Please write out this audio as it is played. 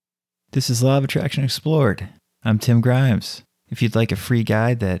This is Law of Attraction Explored. I'm Tim Grimes. If you'd like a free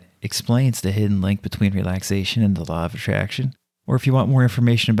guide that explains the hidden link between relaxation and the law of attraction, or if you want more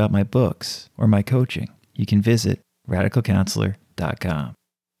information about my books or my coaching, you can visit radicalcounselor.com.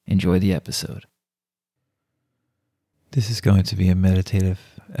 Enjoy the episode. This is going to be a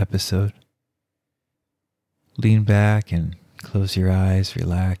meditative episode. Lean back and close your eyes,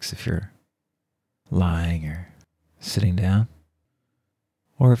 relax if you're lying or sitting down.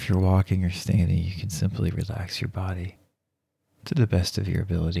 Or if you're walking or standing, you can simply relax your body to the best of your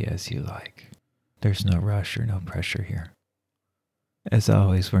ability as you like. There's no rush or no pressure here. As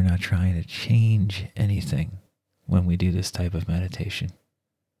always, we're not trying to change anything when we do this type of meditation.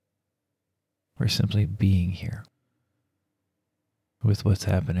 We're simply being here with what's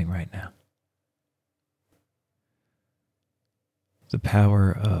happening right now. The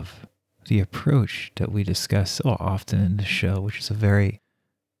power of the approach that we discuss so often in the show, which is a very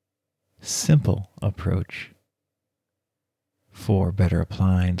simple approach for better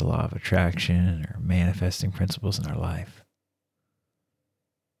applying the law of attraction or manifesting principles in our life,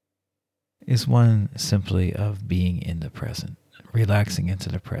 is one simply of being in the present, relaxing into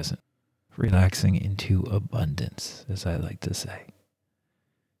the present, relaxing into abundance, as I like to say.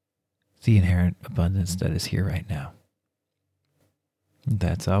 The inherent abundance that is here right now.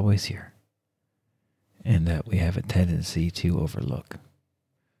 That's always here, and that we have a tendency to overlook.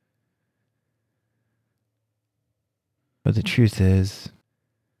 But the truth is,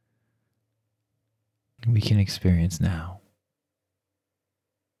 we can experience now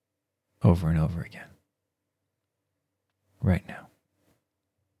over and over again. Right now.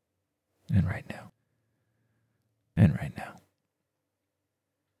 And right now. And right now.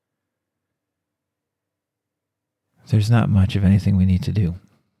 There's not much of anything we need to do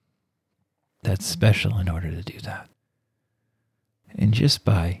that's special in order to do that. And just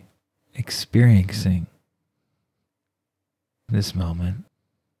by experiencing this moment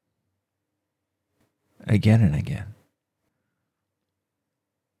again and again,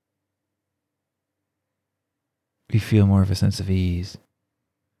 we feel more of a sense of ease,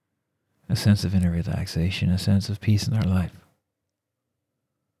 a sense of inner relaxation, a sense of peace in our life.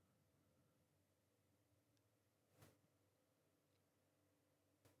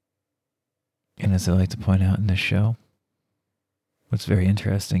 And as I like to point out in this show, what's very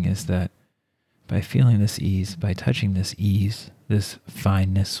interesting is that by feeling this ease, by touching this ease, this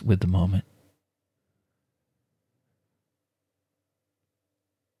fineness with the moment,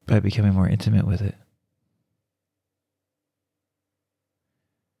 by becoming more intimate with it,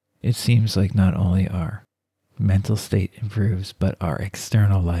 it seems like not only our mental state improves, but our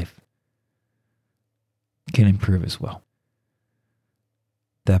external life can improve as well.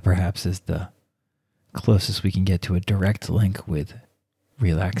 That perhaps is the closest we can get to a direct link with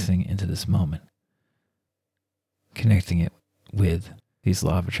relaxing into this moment, connecting it with these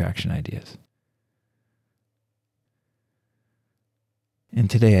law of attraction ideas. And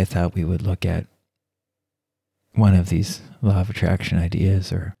today I thought we would look at one of these law of attraction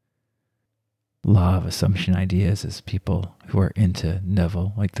ideas, or law of assumption ideas, as people who are into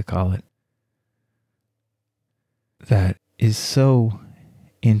Neville like to call it, that is so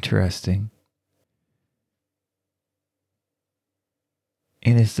interesting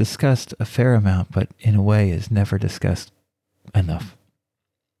and is discussed a fair amount, but in a way is never discussed enough.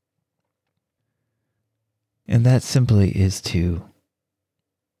 And that simply is to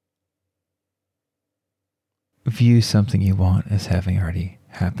view something you want as having already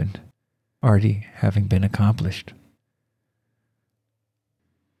happened, already having been accomplished.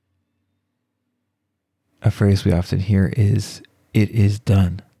 A phrase we often hear is, "It is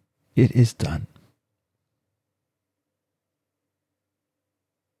done." It is done.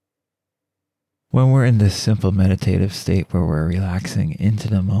 When we're in this simple meditative state where we're relaxing into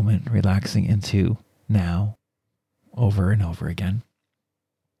the moment, relaxing into now, over and over again,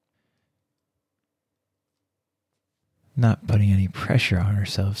 not putting any pressure on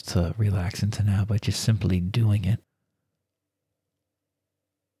ourselves to relax into now, but just simply doing it,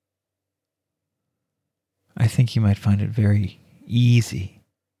 I think you might find it very easy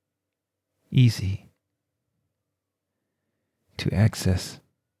to access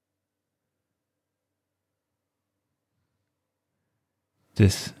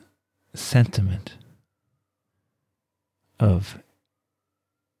this sentiment of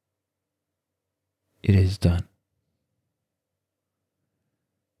it is done.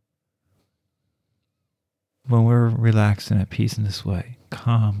 When we're relaxed and at peace in this way,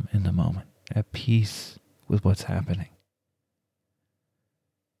 calm in the moment, at peace with what's happening,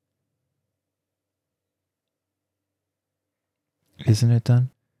 isn't it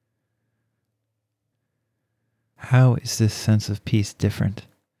done? How is this sense of peace different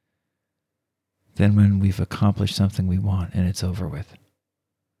than when we've accomplished something we want and it's over with?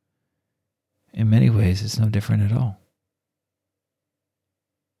 In many ways, it's no different at all.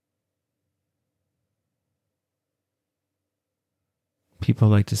 People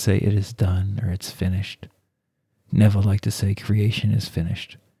like to say it is done or it's finished. Neville like to say creation is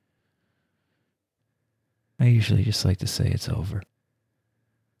finished. I usually just like to say it's over.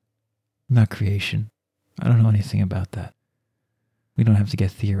 Not creation. I don't know anything about that. We don't have to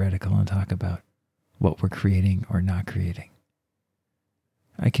get theoretical and talk about what we're creating or not creating.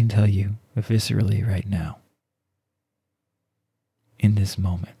 I can tell you viscerally right now, in this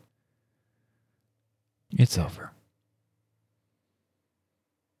moment, it's over.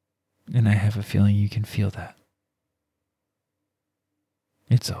 And I have a feeling you can feel that.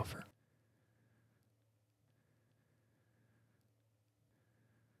 It's over.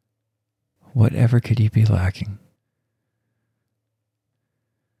 Whatever could you be lacking?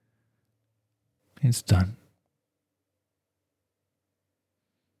 It's done.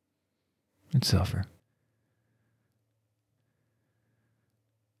 It's over.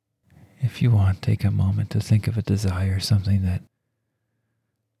 If you want, take a moment to think of a desire, something that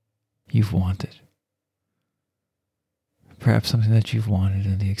you've wanted. Perhaps something that you've wanted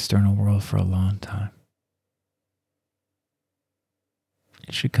in the external world for a long time.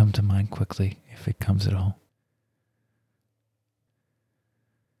 It should come to mind quickly, if it comes at all.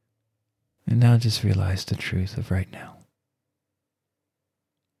 And now just realize the truth of right now.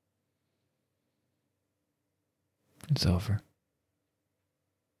 It's over.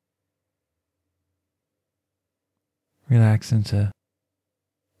 Relax into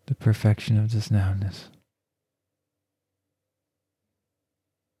the perfection of this nowness.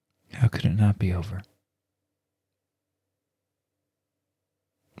 How could it not be over?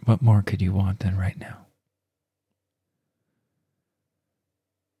 What more could you want than right now?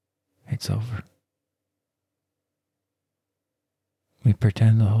 It's over. We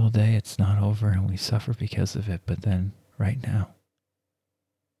pretend the whole day it's not over and we suffer because of it, but then, right now,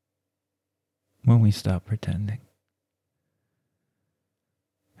 when we stop pretending,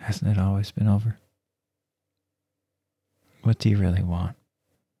 hasn't it always been over? What do you really want?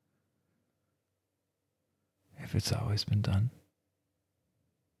 If it's always been done?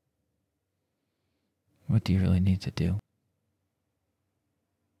 What do you really need to do?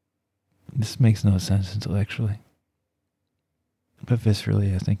 This makes no sense intellectually, but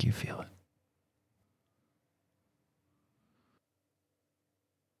viscerally I think you feel it.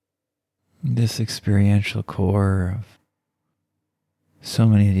 This experiential core of so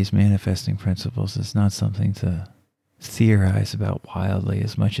many of these manifesting principles is not something to theorize about wildly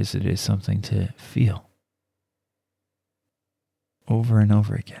as much as it is something to feel over and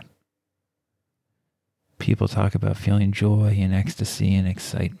over again. People talk about feeling joy and ecstasy and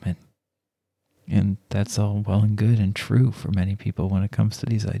excitement, and that's all well and good and true for many people when it comes to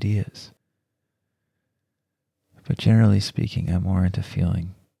these ideas. But generally speaking, I'm more into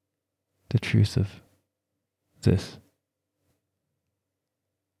feeling the truth of this.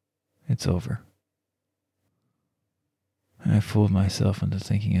 It's over. I fooled myself into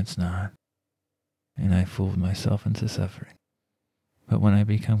thinking it's not, and I fooled myself into suffering. But when I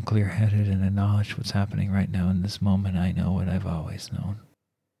become clear-headed and acknowledge what's happening right now in this moment, I know what I've always known.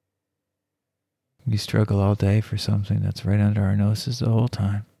 We struggle all day for something that's right under our noses the whole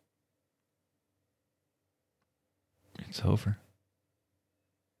time. It's over.